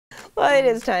Well, it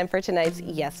is time for tonight's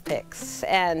Yes Pics.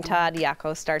 And Todd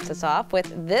Yako starts us off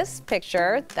with this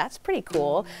picture, that's pretty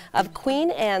cool, of Queen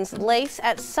Anne's lace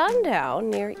at sundown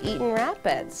near Eaton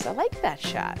Rapids. I like that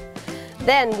shot.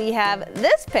 Then we have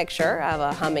this picture of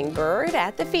a hummingbird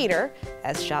at the feeder,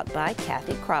 as shot by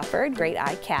Kathy Crawford. Great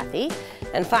eye, Kathy.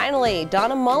 And finally,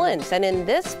 Donna Mullins, and in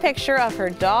this picture of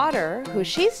her daughter, who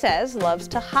she says loves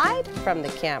to hide from the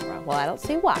camera. Well, I don't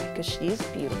see why, because she's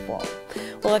beautiful.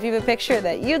 Well, if you have a picture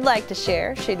that you'd like to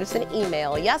share, shoot us an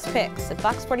email,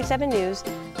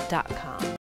 yespics@fox47news.com.